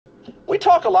We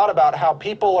talk a lot about how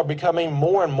people are becoming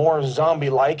more and more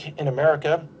zombie-like in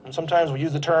America, and sometimes we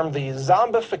use the term the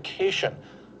zombification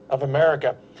of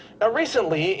America. Now,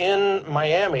 recently in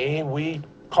Miami, we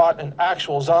caught an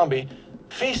actual zombie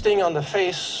feasting on the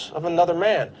face of another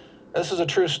man. This is a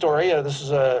true story. This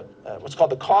is what's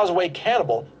called the Causeway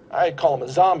Cannibal. I call him a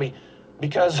zombie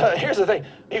because here's the thing.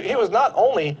 He was not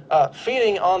only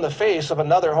feeding on the face of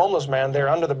another homeless man there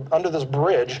under this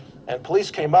bridge, and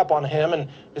police came up on him and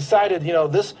decided, you know,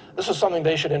 this was something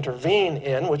they should intervene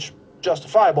in, which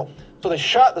justifiable. So they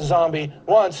shot the zombie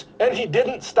once, and he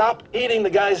didn't stop eating the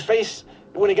guy's face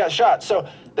when he got shot. So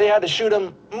they had to shoot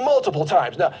him multiple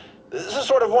times. Now, this is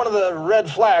sort of one of the red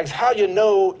flags. How you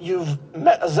know you've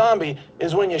met a zombie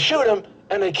is when you shoot him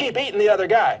and they keep eating the other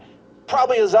guy.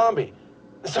 Probably a zombie.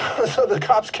 So the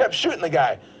cops kept shooting the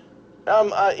guy.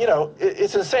 You know,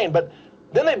 it's insane. But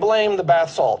then they blame the bath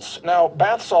salts. Now,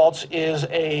 bath salts is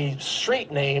a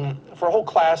street name for a whole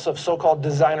class of so-called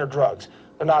designer drugs.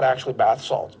 They're not actually bath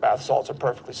salts. Bath salts are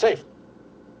perfectly safe.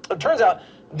 It turns out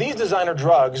these designer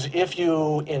drugs, if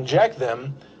you inject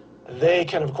them, they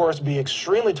can, of course, be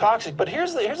extremely toxic. But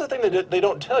here's the thing that they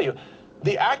don't tell you.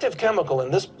 The active chemical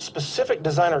in this specific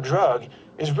designer drug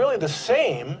is really the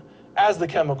same as the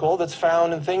chemical that's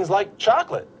found in things like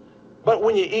chocolate. But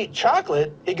when you eat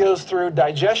chocolate, it goes through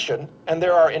digestion, and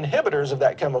there are inhibitors of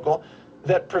that chemical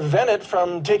that prevent it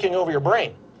from taking over your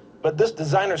brain. But this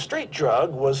designer street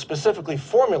drug was specifically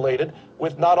formulated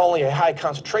with not only a high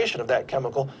concentration of that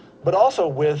chemical, but also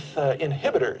with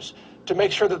inhibitors to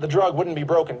make sure that the drug wouldn't be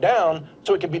broken down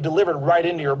so it could be delivered right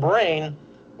into your brain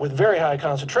with very high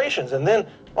concentrations. And then,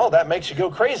 well, that makes you go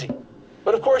crazy.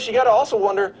 But of course, you got to also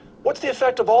wonder, what's the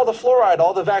effect of all the fluoride,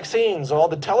 all the vaccines, all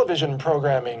the television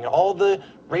programming, all the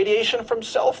radiation from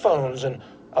cell phones and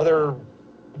other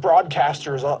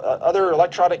broadcasters, other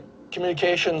electronic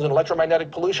communications and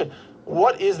electromagnetic pollution?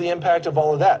 What is the impact of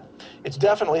all of that? It's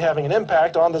definitely having an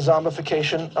impact on the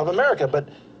zombification of America. But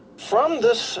from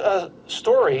this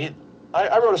story,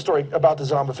 I wrote a story about the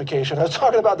zombification. I was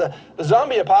talking about the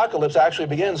zombie apocalypse actually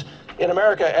begins in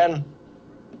America, and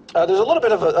there's a little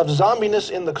bit of zombiness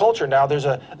in the culture now. There's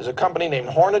a company named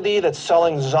Hornady that's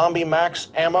selling Zombie Max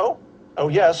ammo. Oh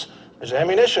yes, there's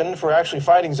ammunition for actually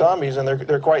fighting zombies, and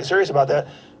they're quite serious about that.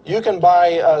 You can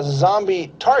buy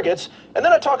zombie targets, and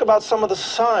then I talk about some of the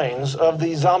signs of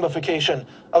the zombification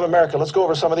of America. Let's go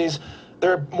over some of these.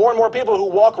 There are more and more people who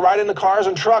walk right into cars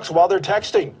and trucks while they're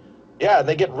texting. Yeah,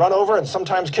 they get run over and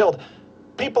sometimes killed.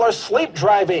 People are sleep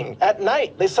driving at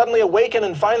night. They suddenly awaken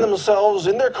and find themselves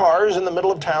in their cars in the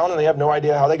middle of town, and they have no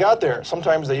idea how they got there.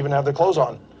 Sometimes they even have their clothes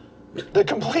on. The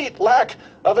complete lack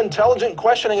of intelligent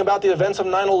questioning about the events of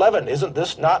 9/11. Isn't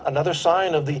this not another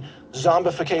sign of the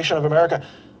zombification of America?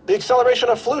 The acceleration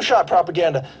of flu shot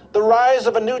propaganda. The rise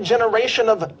of a new generation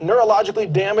of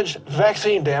neurologically damaged,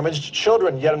 vaccine-damaged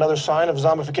children. Yet another sign of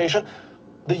zombification.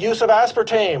 The use of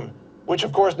aspartame, which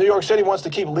of course New York City wants to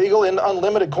keep legal in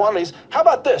unlimited quantities. How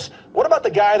about this? What about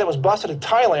the guy that was busted in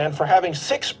Thailand for having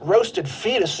 6 roasted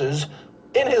fetuses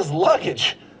in his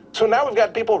luggage? So now we've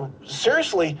got people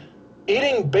seriously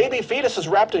eating baby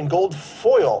fetuses wrapped in gold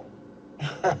foil.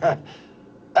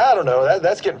 I don't know,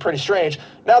 that's getting pretty strange.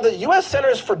 Now, the U.S.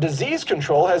 Centers for Disease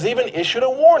Control has even issued a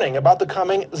warning about the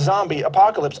coming zombie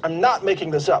apocalypse. I'm not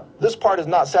making this up. This part is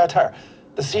not satire.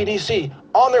 The CDC,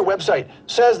 on their website,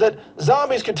 says that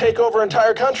zombies could take over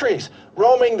entire countries,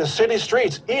 roaming the city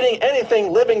streets, eating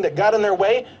anything living that got in their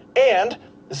way, and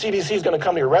the CDC is going to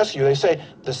come to your rescue. They say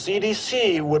the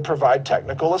CDC would provide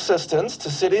technical assistance to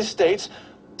cities, states,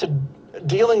 to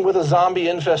dealing with a zombie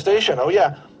infestation. Oh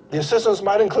yeah, the assistance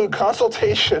might include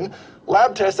consultation,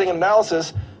 lab testing and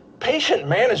analysis, patient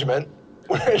management,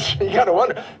 which you got to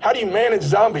wonder, how do you manage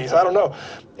zombies? I don't know.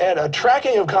 And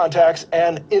tracking of contacts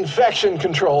and infection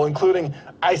control, including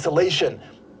isolation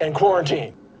and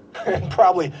quarantine. And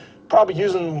probably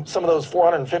using some of those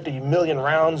 450 million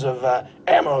rounds of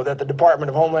ammo that the Department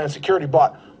of Homeland Security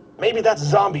bought. Maybe that's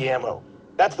zombie ammo.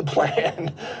 That's the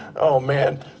plan. Oh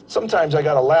man, sometimes I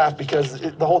gotta laugh because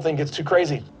the whole thing gets too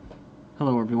crazy.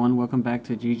 Hello everyone, welcome back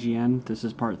to GGN. This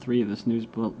is part 3 of this news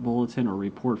bulletin or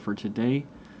report for today,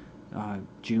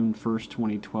 June 1st,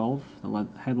 2012. The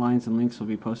headlines and links will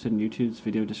be posted in YouTube's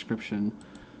video description.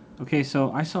 Okay,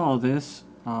 so I saw this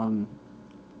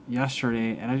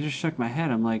yesterday and I just shook my head.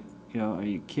 I'm like, are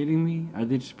you kidding me? Are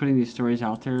they just putting these stories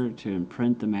out there to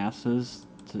imprint the masses,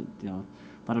 to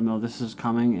let them know this is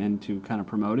coming and to kind of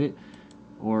promote it?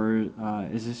 Or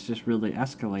is this just really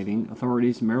escalating?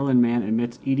 Authorities, Maryland man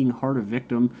admits eating heart of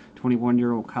victim.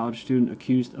 21-year-old college student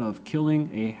accused of killing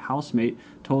a housemate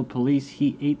told police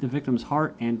he ate the victim's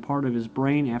heart and part of his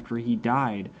brain after he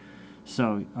died.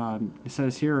 So it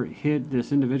says here,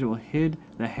 this individual hid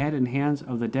the head and hands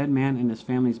of the dead man in his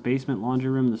family's basement laundry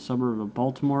room in the suburb of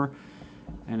Baltimore.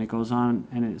 And it goes on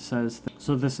and it says,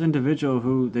 so this individual,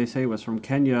 who they say was from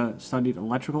Kenya, studied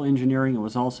electrical engineering and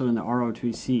was also in the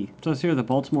ROTC. So it's here, the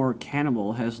Baltimore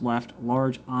Cannibal has left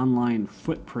large online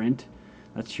footprint.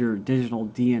 That's your digital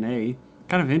DNA.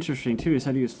 Kind of interesting too. He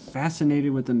said he was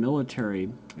fascinated with the military,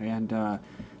 and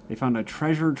they found a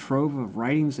treasure trove of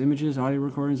writings, images, audio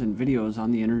recordings, and videos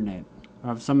on the internet.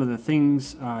 Of some of the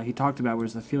things he talked about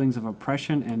was the feelings of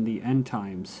oppression and the end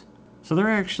times. So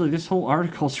they're actually, this whole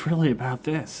article is really about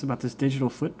this digital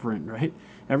footprint, right?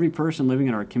 Every person living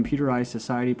in our computerized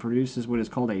society produces what is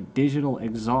called a digital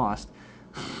exhaust.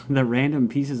 The random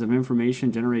pieces of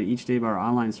information generated each day by our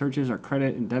online searches, our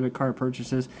credit and debit card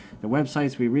purchases, the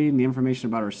websites we read, and the information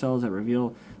about ourselves that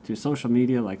reveal to social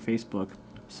media like Facebook.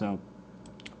 So,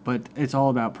 but it's all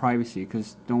about privacy,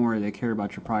 because don't worry, they care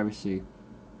about your privacy,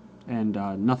 and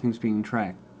nothing's being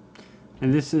tracked.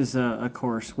 And this is, of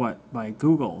course, by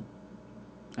Google.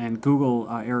 And Google,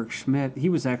 Eric Schmidt, he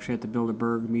was actually at the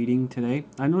Bilderberg meeting today.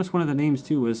 I noticed one of the names,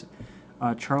 too, was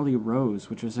Charlie Rose,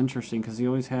 which was interesting because he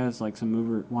always has like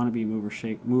some wannabe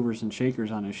movers and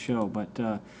shakers on his show. But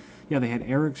yeah, they had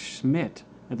Eric Schmidt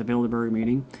at the Bilderberg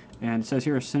meeting. And it says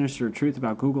here, a sinister truth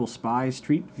about Google spies,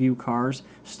 Street View cars,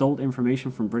 stole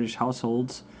information from British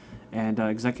households, and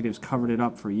executives covered it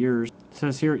up for years. It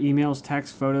says here, emails,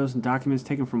 text, photos, and documents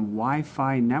taken from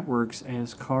Wi-Fi networks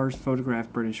as cars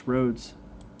photograph British roads.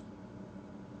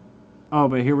 Oh,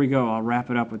 but here we go. I'll wrap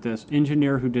it up with this.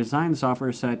 Engineer who designed the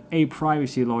software said a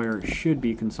privacy lawyer should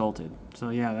be consulted.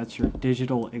 So yeah, that's your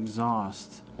digital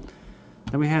exhaust.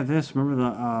 Then we have this.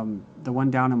 Remember the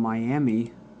one down in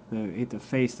Miami, ate the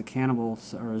face, the cannibal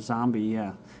or a zombie. Yeah,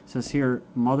 it says here,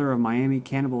 mother of Miami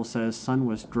cannibal says son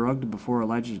was drugged before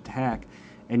alleged attack.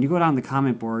 And you go down the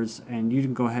comment boards and you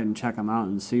can go ahead and check them out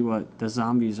and see what the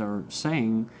zombies are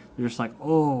saying. They're just like,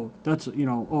 oh, that's,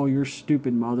 oh, you're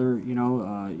stupid mother, you don't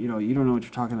know what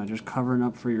you're talking about, just covering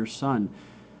up for your son.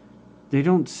 They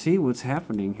don't see what's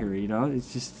happening here,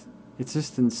 it's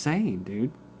just insane,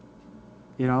 dude.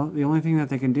 The only thing that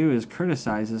they can do is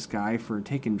criticize this guy for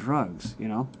taking drugs,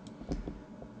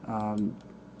 and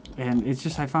it's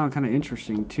just, I found kind of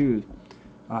interesting too,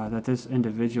 that this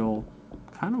individual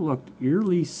kind of looked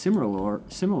eerily similar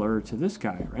to this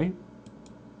guy, right?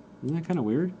 Isn't that kind of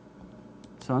weird?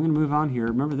 So I'm going to move on here.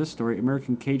 Remember this story.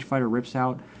 American cage fighter rips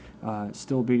out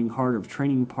still beating heart of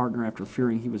training partner after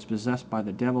fearing he was possessed by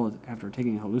the devil after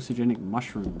taking hallucinogenic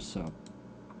mushrooms. So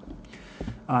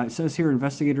it says here,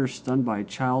 investigators stunned by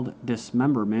child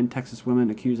dismemberment. Texas woman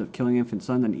accused of killing infant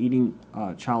son and eating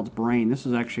child's brain. This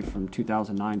is actually from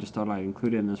 2009. Just thought I'd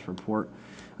include it in this report.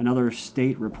 Another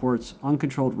state reports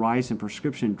uncontrolled rise in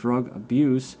prescription drug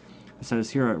abuse. It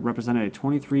says here it represented a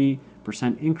 23%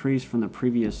 increase from the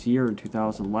previous year in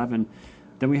 2011.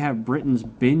 Then we have Britain's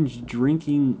binge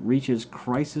drinking reaches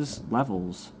crisis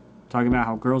levels. Talking about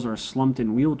how girls are slumped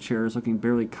in wheelchairs looking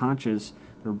barely conscious,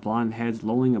 their blonde heads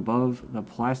lolling above the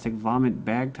plastic vomit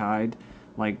bag tied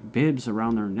like bibs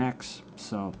around their necks.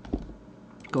 So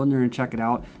go in there and check it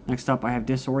out. Next up, I have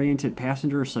disoriented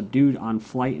passenger subdued on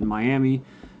flight in Miami.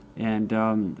 And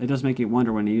it does make you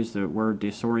wonder when you use the word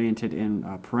disoriented in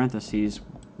parentheses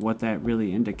what that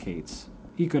really indicates.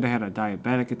 He could have had a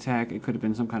diabetic attack. It could have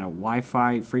been some kind of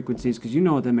Wi-Fi frequencies, because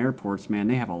at them airports, man,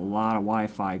 they have a lot of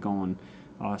Wi-Fi going,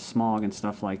 smog and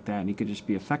stuff like that, and he could just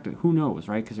be affected. Who knows,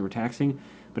 right? Because they were taxing.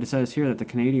 But it says here that the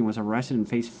Canadian was arrested and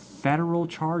faced federal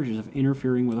charges of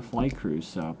interfering with a flight crew.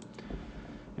 So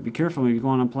and be careful when you're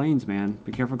going on planes, man.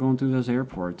 Be careful going through those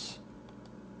airports.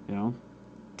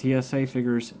 TSA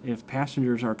figures if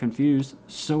passengers are confused,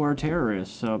 so are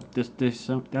terrorists. So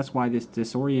that's why this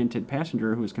disoriented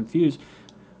passenger who is confused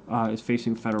is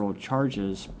facing federal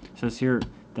charges. It says here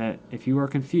that if you are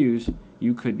confused,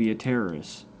 you could be a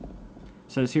terrorist.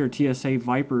 It says here TSA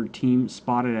VIPR team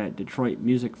spotted at Detroit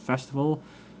Music Festival,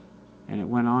 and it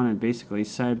went on and basically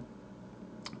said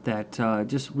that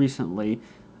just recently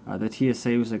the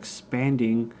TSA was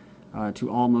expanding to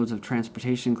all modes of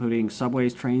transportation, including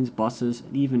subways, trains, buses,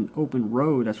 and even open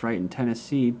road. That's right, in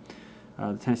Tennessee,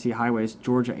 the Tennessee highways,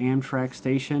 Georgia Amtrak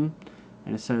station.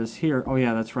 And it says here, oh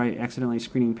yeah, that's right, accidentally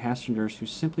screening passengers who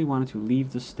simply wanted to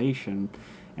leave the station,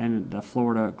 and the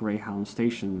Florida Greyhound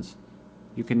stations.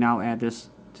 You can now add this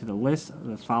to the list of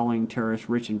the following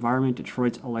terrorist-rich environment: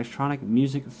 Detroit's Electronic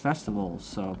Music Festival.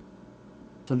 So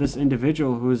this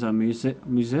individual, who is a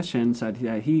musician, said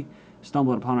that he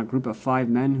stumbled upon a group of 5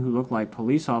 men who looked like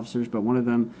police officers, but one of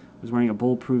them was wearing a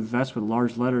bulletproof vest with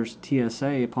large letters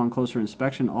TSA. Upon closer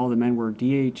inspection, all the men were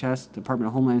DHS, Department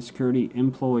of Homeland Security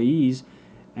employees,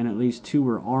 and at least 2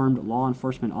 were armed law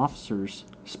enforcement officers.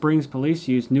 Springs police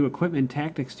used new equipment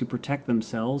tactics to protect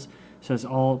themselves, says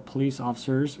all police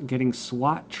officers getting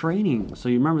SWAT training. So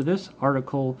you remember this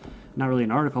article, not really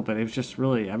an article, but it was just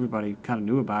really, everybody kind of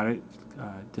knew about it.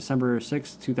 December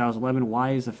 6, 2011,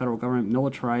 why is the federal government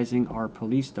militarizing our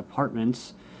police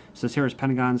departments? It says here,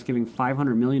 Pentagon's giving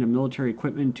 $500 million of military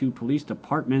equipment to police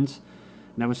departments.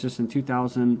 And that was just in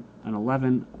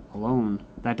 2011 alone.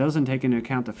 That doesn't take into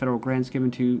account the federal grants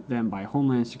given to them by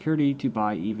Homeland Security to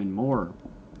buy even more.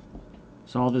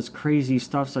 So all this crazy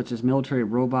stuff such as military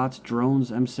robots,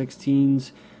 drones,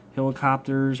 M16s,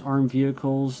 helicopters, armed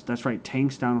vehicles, that's right,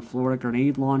 tanks down in Florida,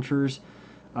 grenade launchers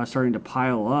starting to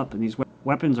pile up. And these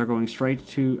weapons are going straight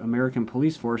to American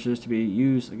police forces to be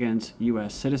used against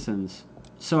U.S. citizens.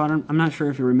 So I'm not sure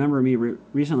if you remember me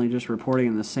recently just reporting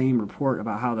in the same report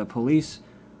about how the police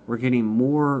were getting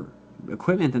more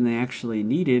equipment than they actually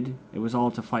needed. It was all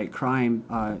to fight crime,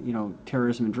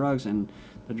 terrorism and drugs, and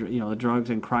the drugs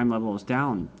and crime level is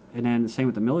down. And then the same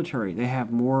with the military. They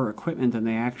have more equipment than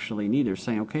they actually need. They're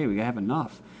saying, okay, we have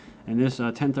enough. And this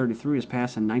 1033 was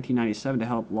passed in 1997 to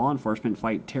help law enforcement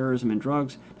fight terrorism and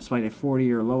drugs despite a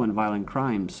 40-year low in violent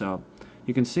crime. So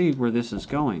you can see where this is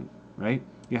going, right?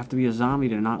 You have to be a zombie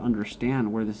to not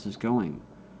understand where this is going.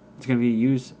 It's going to be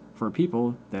used for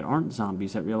people that aren't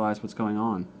zombies that realize what's going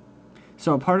on.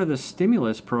 So part of the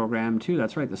stimulus program too,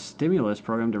 that's right, the stimulus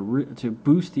program to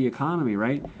boost the economy,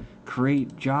 right?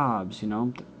 Create jobs,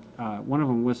 one of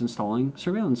them was installing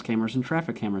surveillance cameras and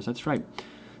traffic cameras, that's right.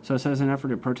 So it says in an effort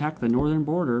to protect the northern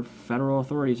border, federal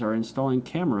authorities are installing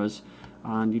cameras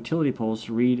on utility poles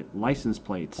to read license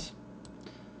plates.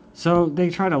 So they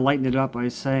try to lighten it up by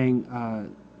saying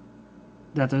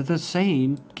that they're the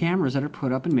same cameras that are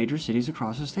put up in major cities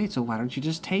across the state. So why don't you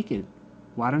just take it?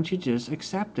 Why don't you just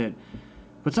accept it?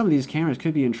 But some of these cameras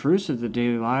could be intrusive to the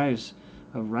daily lives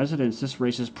of residents. This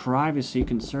raises privacy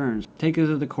concerns. Take it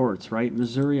to the courts, right?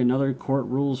 Missouri, another court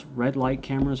rules red light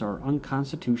cameras are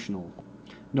unconstitutional.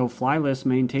 No-fly list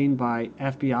maintained by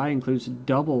FBI includes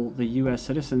double the U.S.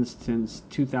 citizens since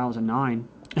 2009.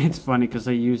 It's funny because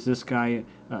they use this guy,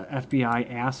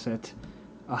 FBI asset,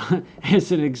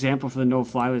 as an example for the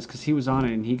no-fly list because he was on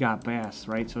it and he got bassed,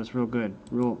 right? So it's real good,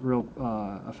 real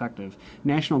effective.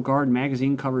 National Guard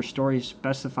magazine covers stories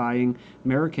specifying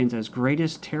Americans as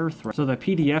greatest terror threat. So the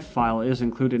PDF file is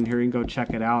included in here. You can go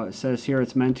check it out. It says here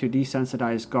it's meant to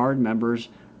desensitize Guard members,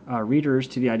 readers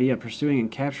to the idea of pursuing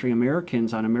and capturing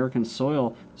Americans on American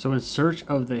soil. So in search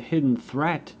of the hidden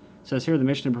threat, it says here the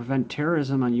mission to prevent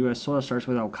terrorism on U.S. soil starts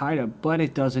with Al-Qaeda, but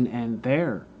it doesn't end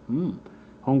there.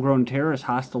 Homegrown terrorists,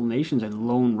 hostile nations, and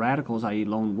lone radicals, i.e.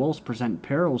 lone wolves, present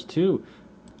perils too.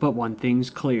 But one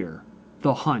thing's clear.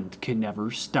 The hunt can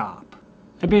never stop.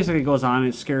 It basically goes on,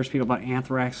 it scares people about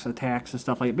anthrax attacks and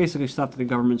stuff like that. Basically stuff that the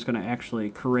government's going to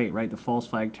actually create, right? The false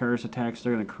flag terrorist attacks,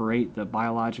 they're going to create the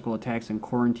biological attacks and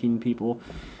quarantine people.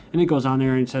 And it goes on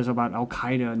there and says about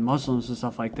Al-Qaeda and Muslims and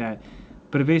stuff like that.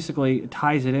 But it basically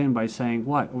ties it in by saying,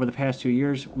 what? Over the past 2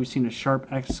 years, we've seen a sharp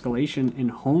escalation in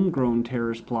homegrown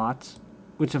terrorist plots,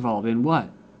 which have all been what?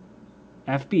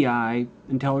 FBI,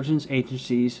 intelligence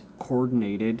agencies,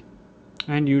 coordinated,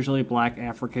 and usually black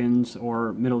Africans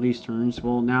or Middle Easterns.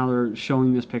 Well, now they're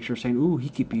showing this picture saying, ooh, he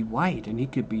could be white and he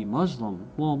could be Muslim.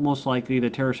 Well, most likely the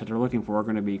terrorists that they're looking for are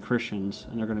going to be Christians,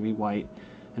 and they're going to be white,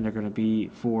 and they're going to be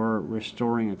for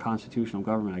restoring a constitutional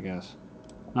government, I guess.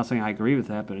 Not saying I agree with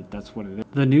that, but that's what it is.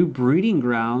 The new breeding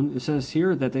ground, it says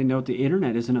here that they note the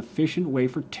internet is an efficient way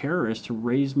for terrorists to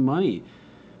raise money.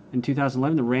 In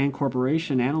 2011, the RAND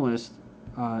Corporation analyst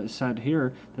said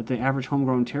here that the average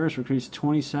homegrown terrorist recruits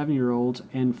 27-year-olds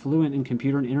and fluent in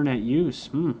computer and internet use.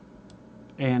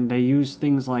 And they use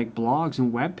things like blogs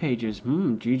and web pages.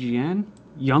 GGN.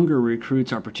 Younger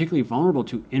recruits are particularly vulnerable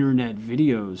to internet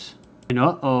videos. And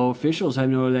officials have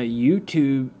noted that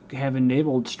YouTube have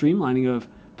enabled streamlining of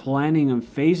planning and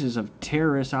phases of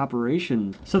terrorist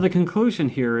operations. So the conclusion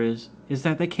here is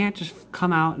that they can't just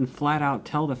come out and flat out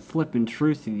tell the flippin'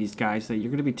 truth to these guys that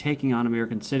you're going to be taking on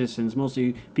American citizens,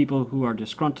 mostly people who are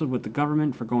disgruntled with the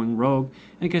government for going rogue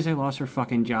and because they lost their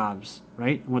fucking jobs,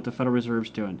 right? And what the Federal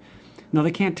Reserve's doing. No,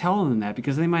 they can't tell them that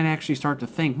because they might actually start to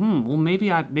think, well, maybe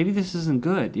this isn't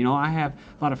good. I have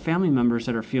a lot of family members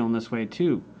that are feeling this way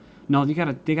too. No, they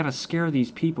gotta scare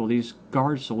these people, these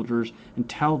guard soldiers, and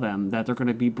tell them that they're going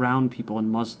to be brown people and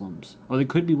Muslims. Or they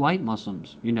could be white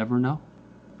Muslims. You never know.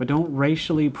 but don't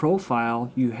racially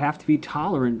profile. You have to be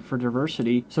tolerant for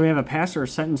diversity. So we have a pastor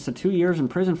sentenced to 2 years in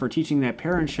prison for teaching that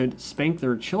parents should spank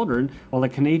their children, while a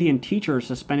Canadian teacher is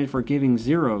suspended for giving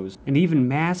zeros. And even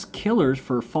mass killers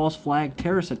for false flag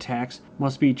terrorist attacks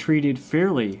must be treated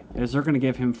fairly, as they're going to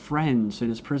give him friends in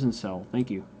his prison cell.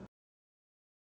 Thank you.